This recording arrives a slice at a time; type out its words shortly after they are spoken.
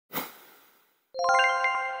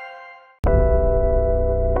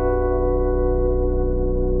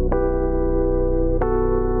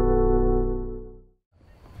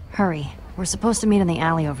Hurry. We're supposed to meet in the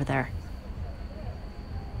alley over there.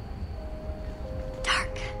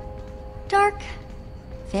 Dark. Dark.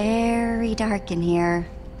 Very dark in here.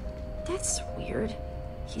 That's weird.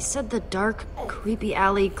 He said the dark, creepy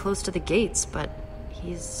alley close to the gates, but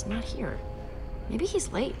he's not here. Maybe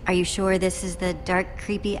he's late. Are you sure this is the dark,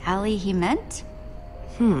 creepy alley he meant?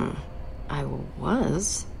 I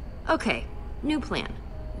was. Okay, new plan.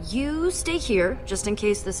 You stay here, just in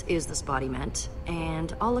case this is the spot he meant,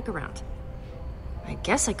 and I'll look around. I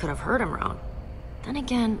guess I could have heard him wrong. Then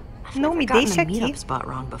again, I've never gotten a meetup spot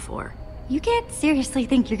wrong before. You can't seriously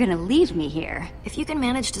think you're gonna leave me here. If you can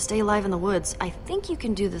manage to stay alive in the woods, I think you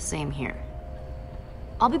can do the same here.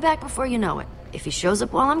 I'll be back before you know it. If he shows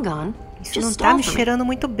up while I'm gone, Isso just não stall tá me for me. cheirando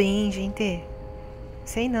muito bem, gente.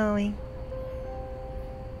 Sei não, hein.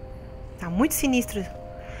 Tá muito sinistro.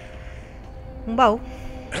 Um baú.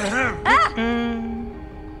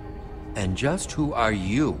 And just who are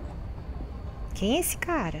you? Quem é esse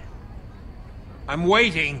cara? I'm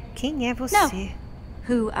waiting. Quem é você?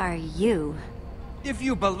 Who are you? If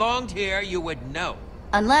you belonged here, you would know.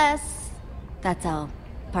 Unless that's all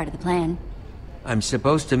part of the plan. I'm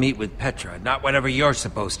supposed to meet with Petra, not whatever you're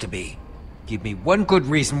supposed to be. Give me one good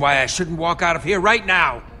reason why I shouldn't walk out of here right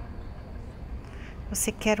now.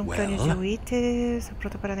 Você quer crânio de Withers,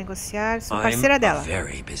 pronta para negociar. Sou parceira dela. I'm a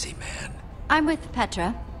very busy man. I'm with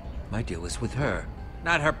Petra. My deal is with her,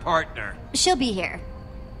 not her partner. She'll be here.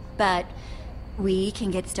 But we can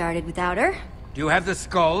get started without her. Do you have the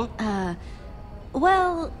skull?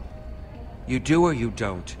 Well... You do or you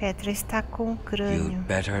don't? Petra está com crânio. You'd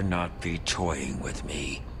better not be toying with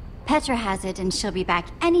me. Petra has it and she'll be back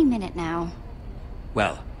any minute now.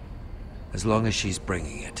 Well, as long as she's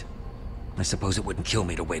bringing it. I suppose it wouldn't kill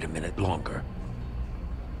me to wait a minute longer.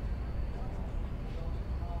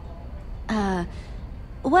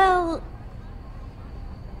 Well...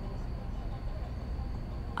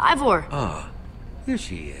 Ivor! Ah, here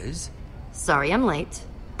she is. Sorry I'm late,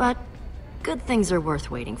 but good things are worth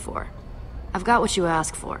waiting for. I've got what you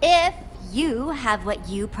asked for. If you have what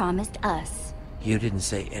you promised us. You didn't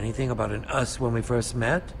say anything about an us when we first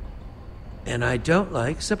met? And I don't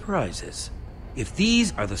like surprises. If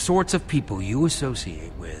these are the sorts of people you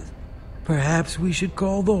associate with, perhaps we should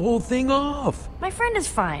call the whole thing off. My friend is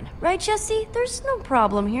fine, right, Jesse? There's no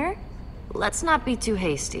problem here. Let's not be too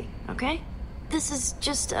hasty, okay? This is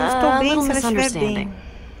just a little misunderstanding.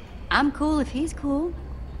 I'm cool if he's cool.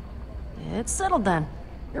 It's settled then.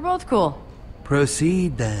 You're both cool.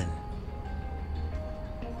 Proceed then.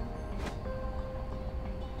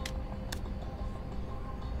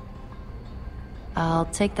 I'll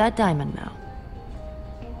take that diamond now.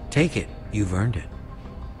 Take it. You've earned it.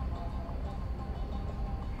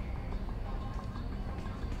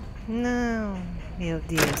 Não, meu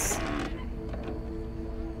Deus.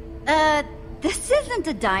 This isn't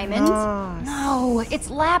a diamond. Nossa. No, it's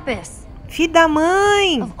lapis. Filho da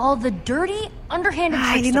mãe! Of all the dirty, underhanded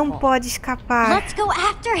Ah, tricks ele to não pull. pode escapar. Let's go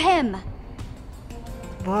after him.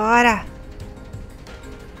 Bora!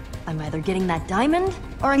 I'm either getting that diamond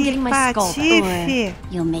or I'm Que getting my skull back. patife!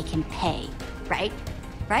 You'll make him pay, right?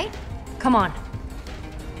 Right? Come on.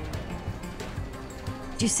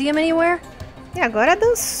 Do you see him anywhere? E agora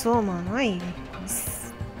dançou, mano. Aí.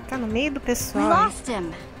 Tá no meio do We pessoal. lost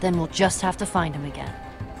him. Then we'll just have to find him again.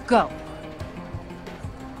 Go.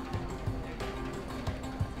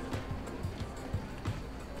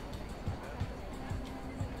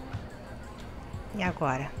 E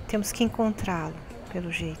agora? Temos que encontrá-lo,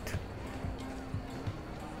 pelo jeito.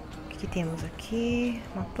 O que temos aqui?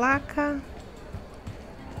 Uma placa.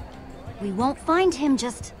 We won't find him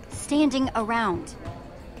just standing around.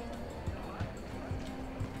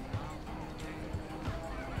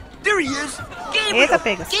 There he is! Eita,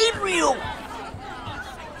 pega. Gabriel!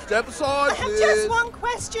 Step aside, please. Just one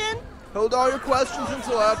question. Hold all your questions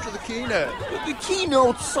until after the keynote. The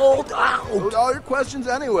keynote sold out. Hold all your questions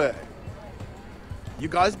anyway. You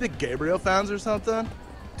guys big Gabriel fans or something?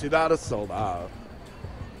 Too bad it's sold out.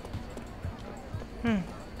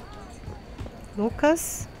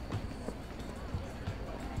 Lucas.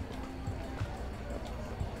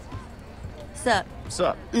 Sup?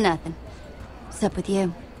 Sup? Nothing. Sup with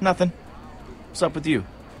you? Nothing. What's up with you?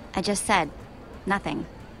 I just said nothing.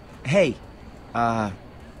 Hey,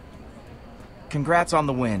 congrats on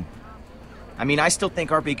the win. I mean, I still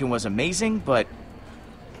think our beacon was amazing, but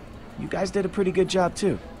you guys did a pretty good job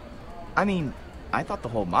too. I mean, I thought the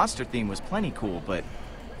whole monster theme was plenty cool, but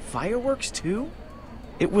fireworks too?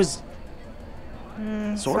 It was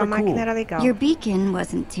Sua sort of máquina cool. era legal. Your beacon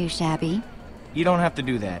wasn't too shabby. You don't have to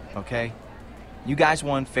do that, okay? You guys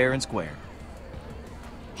won fair and square.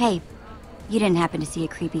 Hey, You didn't happen to see a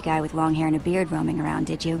creepy guy with long hair and a beard roaming around,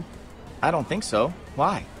 did you? I don't think so.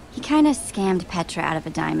 Why? He kind of scammed Petra out of a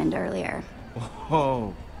diamond earlier.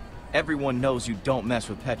 Oh, everyone knows you don't mess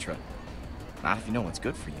with Petra. Not if you know what's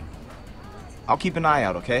good for you. I'll keep an eye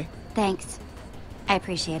out, okay? Thanks. I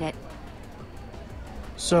appreciate it.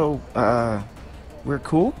 So, we're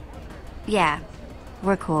cool? Yeah,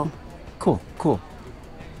 we're cool. Cool.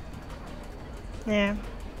 É.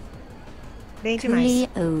 Bem demais.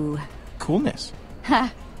 Coolio. Coolness.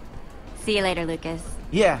 Ha. See you later, Lucas.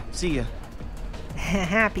 Yeah, see ya.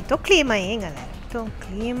 Pintou clima aí, hein, galera? Pintou um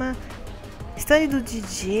clima. Stand do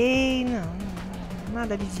DJ. Não,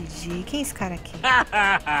 nada de DJ. Quem é esse cara aqui?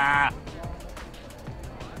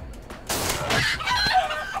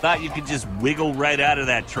 Thought you could just wiggle right out of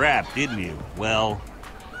that trap, didn't you? Well,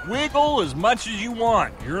 wiggle as much as you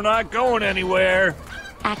want. You're not going anywhere.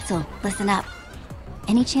 Axel, listen up.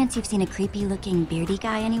 Any chance you've seen a creepy-looking beardy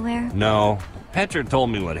guy anywhere? No. Petra told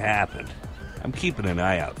me what happened. I'm keeping an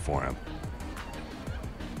eye out for him.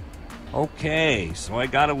 Okay, so I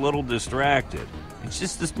got a little distracted. It's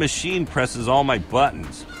just this machine presses all my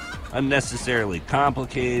buttons. Unnecessarily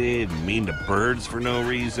complicated, mean to birds for no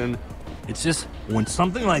reason. It's just, when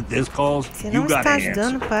something like this calls, you gotta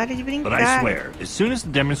answer. Pare de brincar. But I swear, as soon as the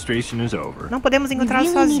demonstration is over... Não podemos We encontrá-lo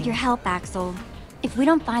really sozinhos. need your help, Axel. If we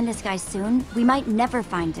don't find this guy soon, we might never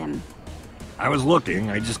find him. I was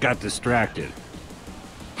looking, I just got distracted.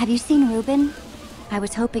 Have you seen Ruben? I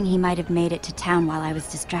was hoping he might have made it to town while I was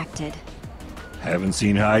distracted. Haven't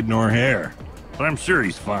seen hide nor hair. But I'm sure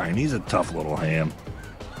he's fine. He's a tough little ham.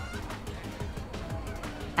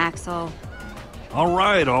 Axel. All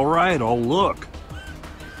right, I'll look.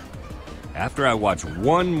 After I watch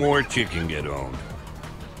one more chicken get owned.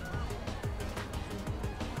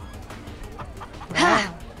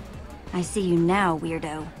 Ha! I see you now,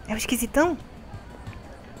 weirdo. É o esquisitão?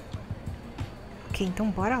 Ok, então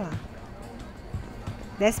bora lá.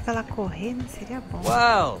 Desce pra ela correr, não seria bom.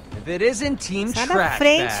 Well, if it isn't Team Sai da Trash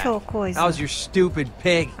frente, ô Bag. coisa. How's your stupid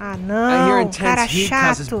pig? Ah, I hear não, cara intense heat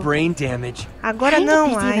causes chato. brain damage. Agora Kinda não,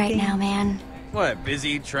 busy ai, right now, man. What,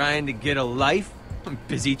 busy trying to get a life?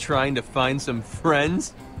 Busy trying to find some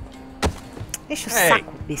friends? Deixa o Hey.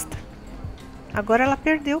 saco, besta. Agora ela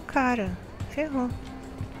perdeu o cara. Ferrou.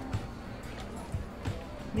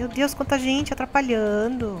 Meu Deus, quanta gente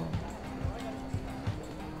atrapalhando.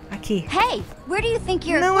 Aqui. Hey, where do you think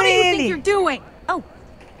you're... Não What é do you ele. think you're doing? Oh,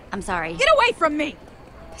 I'm sorry. Get away from me!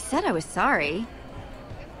 I said I was sorry.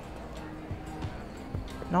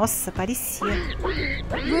 Nossa, parecia.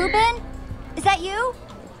 Ruben? Is that you?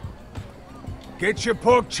 Get your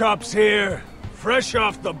pork chops here, fresh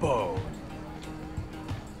off the bone.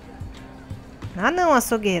 Ah não,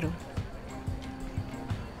 açougueiro.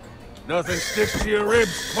 Nothing sticks to your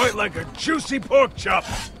ribs quite like a juicy pork chop.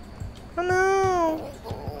 Ah não.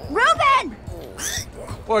 Ruben!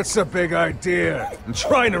 What's the big idea? I'm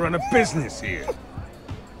trying to run a business here.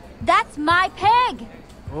 That's my pig!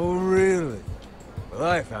 Oh, really? Well,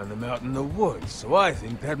 I found him out in the woods, so I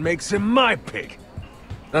think that makes him my pig.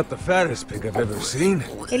 Not the fattest pig I've ever seen.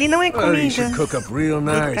 Ele não é Well, he comida. should cook up real Ele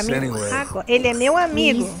tá nice me- anyway. Agora- Ele é meu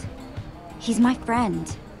amigo. Please. He's my friend.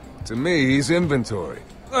 To me, he's inventory.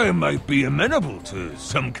 I might be amenable to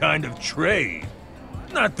some kind of trade.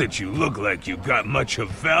 Not that you look like you got much of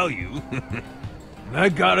value. I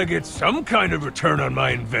gotta get some kind of return on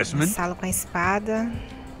my investment. Salo com a espada.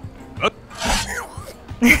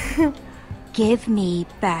 Give me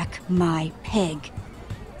back my pig.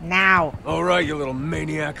 Now. All right, you little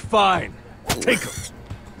maniac. Fine. Take him.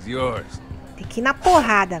 He's yours. Tem que ir na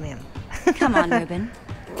porrada mesmo. Come on, Ruben.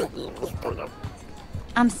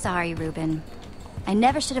 I'm sorry, Ruben. I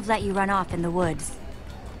never should have let you run off in the woods.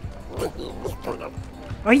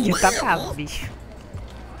 Olha, tá bravo, bicho.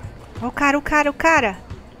 Ó o cara, o cara, o cara.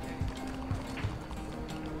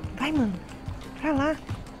 Vai, mano. Pra lá.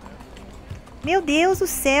 Meu Deus do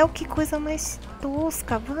céu, que coisa mais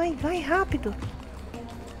tosca. Vai, vai, rápido.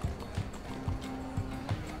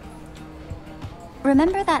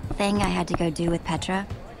 Remember that thing I had to go do with Petra?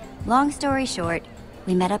 Long story short,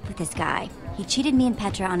 we met up with this guy. He cheated me and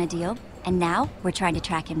Petra on a deal, and now we're trying to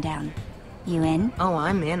track him down. You in? Oh,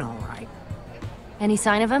 I'm in, all right. Any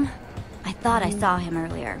sign of him? I thought I saw him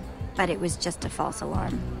earlier, but it was just a false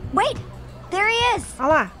alarm. Wait! There he is! Olha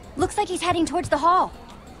lá. Looks like he's heading towards the hall.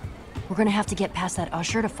 We're gonna have to get past that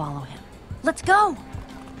usher to follow him. Let's go!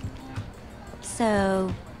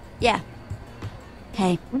 So, yeah.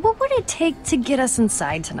 Hey, What would it take to get us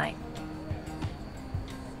inside tonight?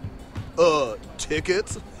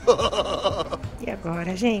 Tickets? E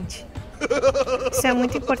agora, gente? Isso é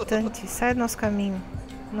muito importante. Sai do nosso caminho.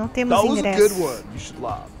 Não temos That was a good ingresso. one. You should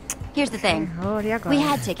laugh. Here's the thing. We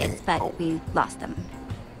had tickets, but we lost them.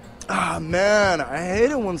 Ah, man, I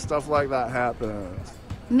hate it when stuff like that happens.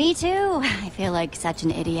 Me too. I feel like such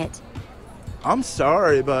an idiot. I'm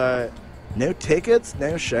sorry, but no tickets,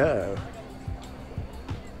 no show.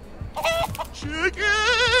 Chicken!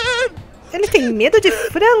 Ele tem medo de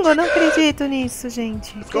frango? Eu não acredito nisso,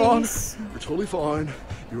 gente. It's Que gone. isso? You're totally fine.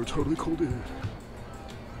 You're a totally cool dude.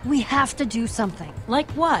 We have to do something. Like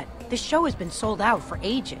what? The show has been sold out for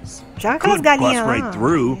ages. Já aquelas Could bust galinhas lá. right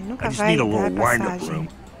through. Ele nunca I just vai need a little dar wind-up passagem. room.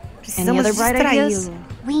 Precisamos other bright ideas?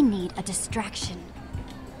 distraí-lo. We need a distraction.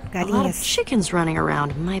 A lot of Galinhas. chickens running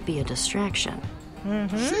around might be a distraction.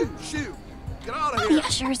 Shoot! Get out of The here!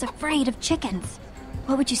 usher is afraid of chickens.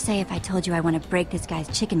 What would you say if I told you I want to break this guy's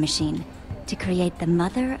chicken machine to create the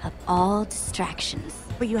mother of all distractions?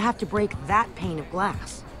 But you have to break that pane of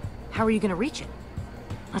glass. How are you gonna reach it?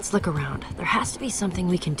 Let's look around. There has to be something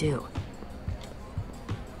we can do.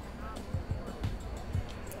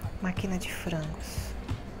 Máquina de frangos.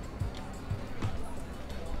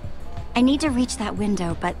 I need to reach that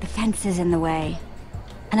window, but the fence is in the way.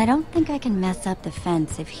 And I don't think I can mess up the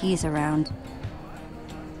fence if he's around.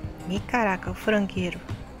 Ih, caraca, o frangueiro.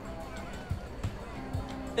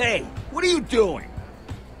 Hey, what are you doing?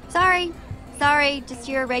 Sorry, just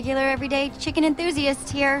your regular everyday chicken enthusiast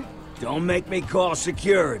here. Don't make me call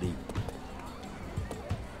security.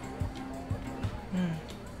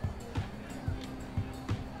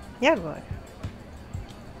 E agora?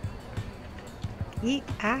 E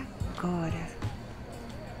agora?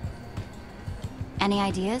 Any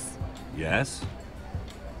ideas Yes?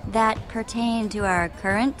 that pertain to our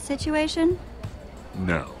current situation?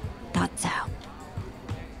 No. Thought so.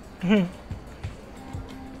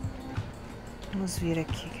 Vamos ver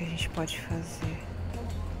aqui o que a gente pode fazer.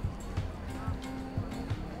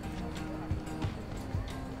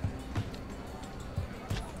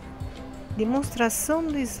 Demonstração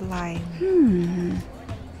do slime.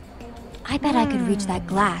 I bet I could reach that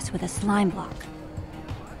glass with a slime block.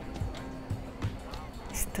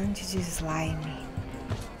 Estande de slime.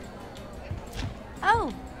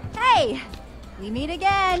 Oh, hey! We meet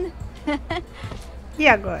again! E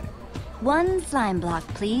agora? One slime block,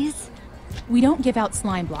 please. We don't give out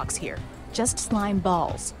slime blocks here, just slime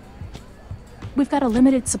balls. We've got a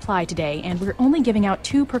limited supply today, and we're only giving out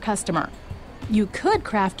 2 per customer. You could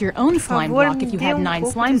craft your own Por slime favor, block me if you dê had 9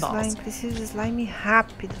 pouco slime de balls. slime. Preciso de slime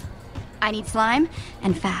rápido. I need slime,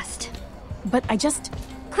 and fast. But I just...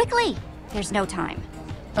 Quickly! There's no time.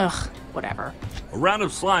 Ugh, whatever. A round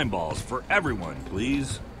of slime balls for everyone,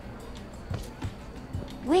 please.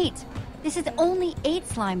 Wait, this is only 8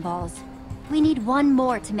 slime balls. We need 1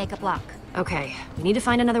 more to make a block. Okay, we need to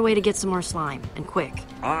find another way to get some more slime, and quick.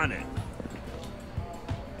 On it.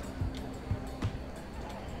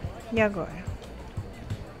 E agora?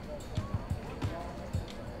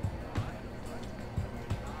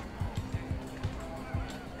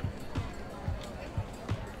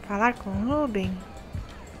 Falar com Ruben.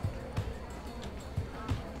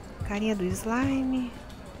 Carinha do slime.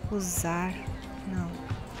 Usar. Não.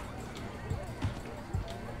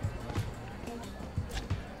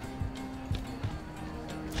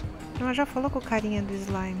 Ela já falou com o carinha do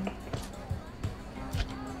slime.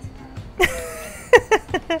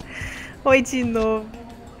 Oi de novo.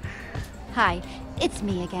 Hi, it's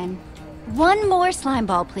me again. 1 more slime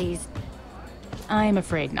ball, please. I'm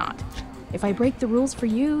afraid not. If I break the rules for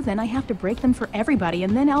you, then I have to break them for everybody,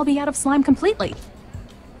 and then I'll be out of slime completely.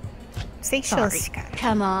 Sem chance, cara.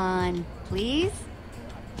 Come on, please?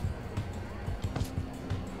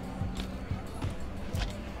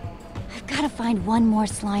 I've got to find 1 more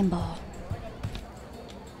slime ball.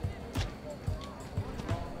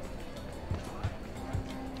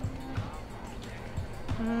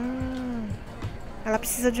 Ela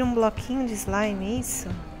precisa de um bloquinho de slime, é isso?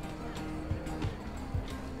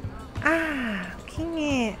 Ah,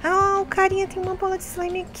 quem é? Ah, o carinha tem uma bola de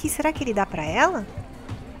slime aqui. Será que ele dá pra ela?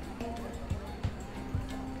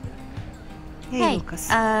 E aí, Hey, Lucas?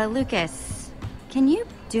 Lucas, can you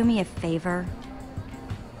do me a favor?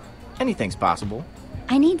 Anything's possible.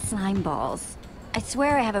 I need slime balls. I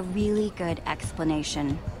swear I have a really good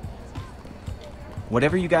explanation.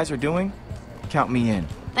 Whatever you guys are doing, count me in.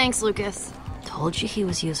 Thanks, Lucas. Told you he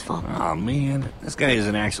was useful. Oh man, this guy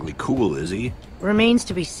isn't actually cool, is he? Remains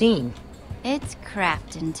to be seen. It's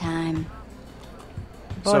crafting time.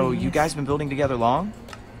 So, you guys been building together long?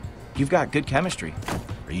 You've got good chemistry.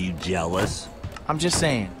 Are you jealous? I'm just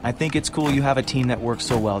saying, I think it's cool you have a team that works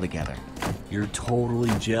so well together. You're totally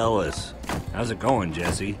jealous. How's it going,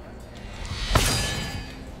 Jesse?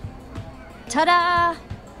 Ta-da!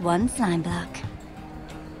 1 slime block.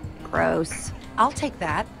 Gross. I'll take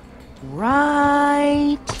that.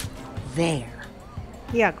 right there.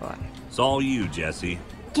 E agora? It's all you, Jesse.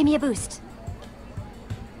 Give me a boost.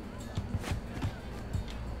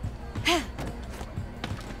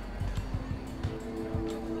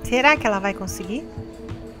 Será que ela vai conseguir?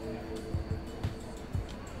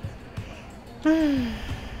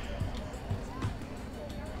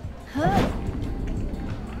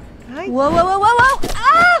 Ai. Whoa, whoa, whoa, whoa, whoa!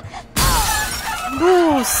 Ah!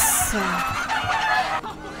 Nossa!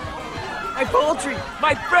 My poultry!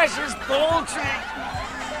 My precious poultry!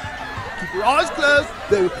 Keep your eyes closed,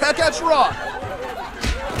 they will peck at your eye.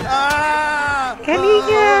 Ah!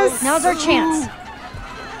 Galinhas! Now's our chance.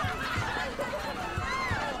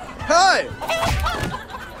 Hey!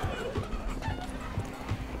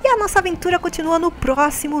 E a nossa aventura continua no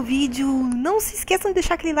próximo vídeo. Não se esqueçam de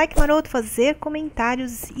deixar aquele like maroto, fazer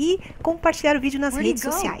comentários e compartilhar o vídeo nas redes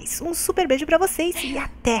sociais. Um super beijo pra vocês e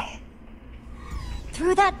até!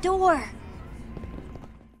 Through that door!